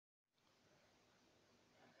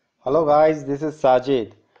Hello guys, this is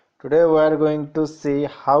Sajid. Today we are going to see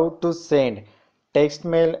how to send text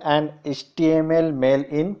mail and HTML mail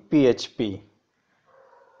in PHP.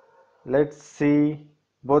 Let's see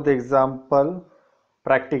both example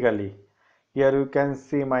practically. Here you can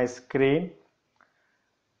see my screen.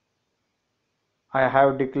 I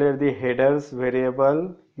have declared the headers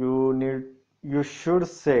variable. You should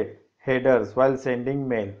set headers while sending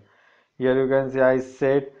mail. Here you can see I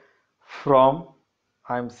set from.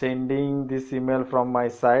 I'm sending this email from my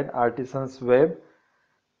site Artisans Web.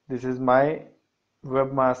 This is my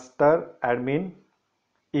webmaster admin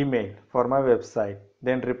email for my website.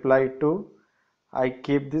 Then reply to, I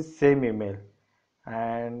keep this same email,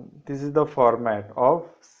 and this is the format of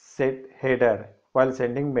set header while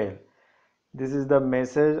sending mail. This is the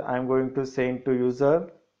message I am going to send to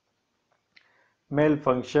user. Mail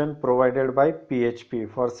function provided by PHP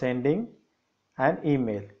for sending an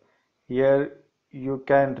email. Here you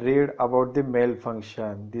can read about the mail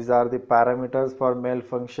function. These are the parameters for mail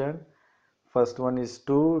function. First one is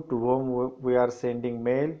to whom we are sending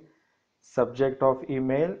mail, subject of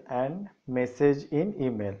email and message in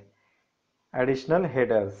email. Additional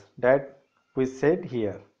headers that we set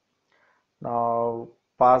here. Now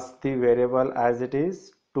pass the variable as it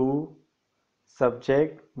is to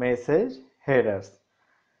subject, message, headers.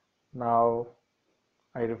 Now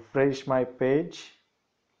I refresh my page.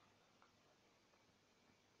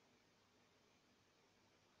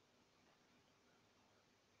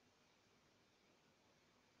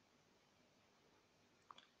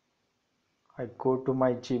 I go to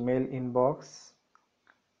my Gmail inbox,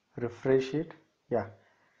 refresh it. Yeah,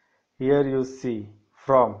 here you see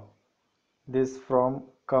from. This from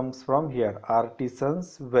comes from here,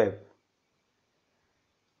 Artisans Web.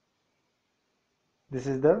 This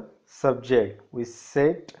is the subject we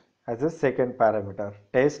set as a second parameter,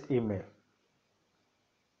 test email.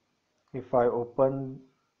 If I open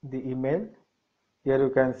the email, here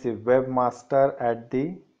you can see webmaster @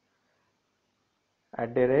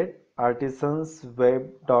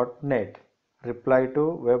 artisansweb.net. Reply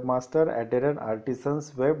to webmaster @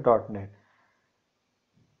 artisansweb.net.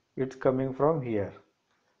 It's coming from here.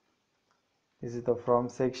 This is the from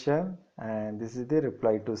section and this is the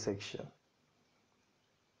reply to section.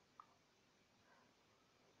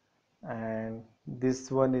 And this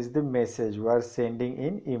one is the message we are sending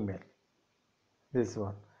in email. This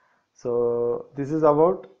one. So this is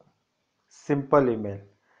about simple email.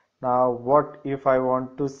 Now what if I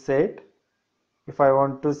want to send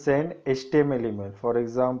HTML email? For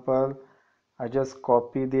example, I just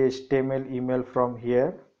copy the HTML email from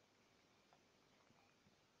here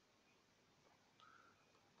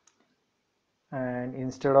and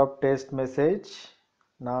instead of test message,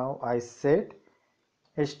 now I set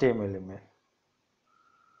HTML email.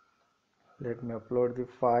 Let me upload the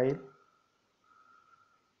file.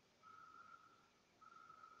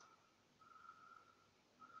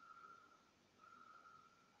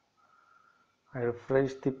 I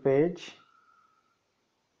refresh the page.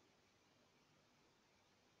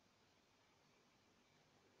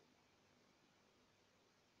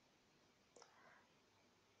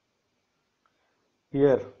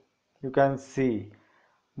 Here you can see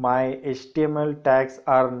my HTML tags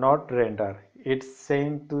are not rendered. It's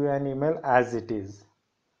sent to an email as it is.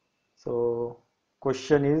 So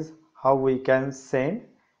question is how we can send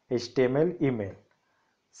HTML email.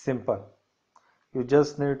 Simple. You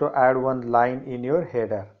just need to add one line in your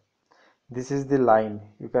header. This is the line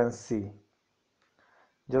you can see.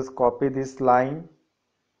 Just copy this line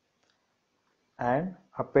and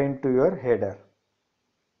append to your header.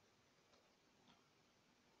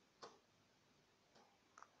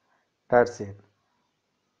 That's it.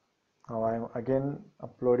 Now I am again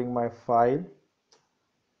uploading my file.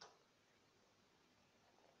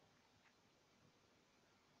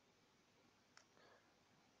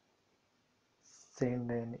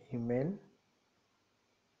 Send an email.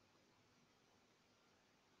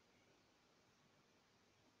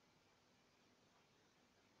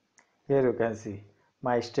 Here you can see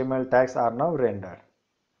my HTML tags are now rendered.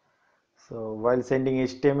 So while sending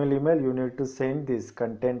HTML email, you need to send this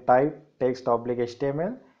content type text oblique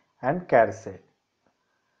HTML and char set.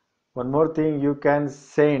 One more thing, you can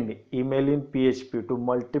send email in PHP to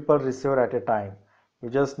multiple receiver at a time.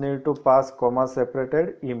 You just need to pass comma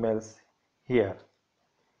separated emails here.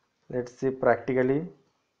 Let's see practically.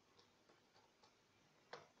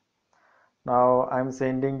 Now I'm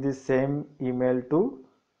sending the same email to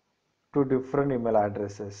two different email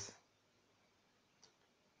addresses.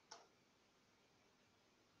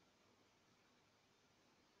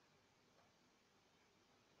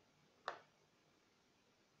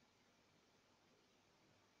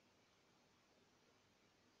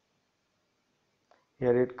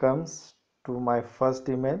 Here it comes to my first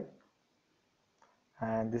email,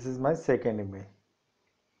 and this is my second email.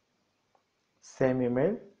 Same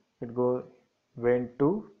email, it went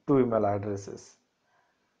to two email addresses.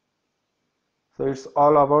 So it's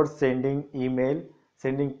all about sending email,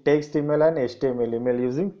 sending text email and HTML email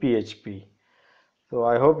using PHP. So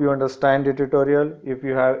I hope you understand the tutorial. If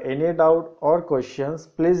you have any doubt or questions,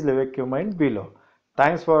 please leave a comment below.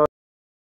 Thanks for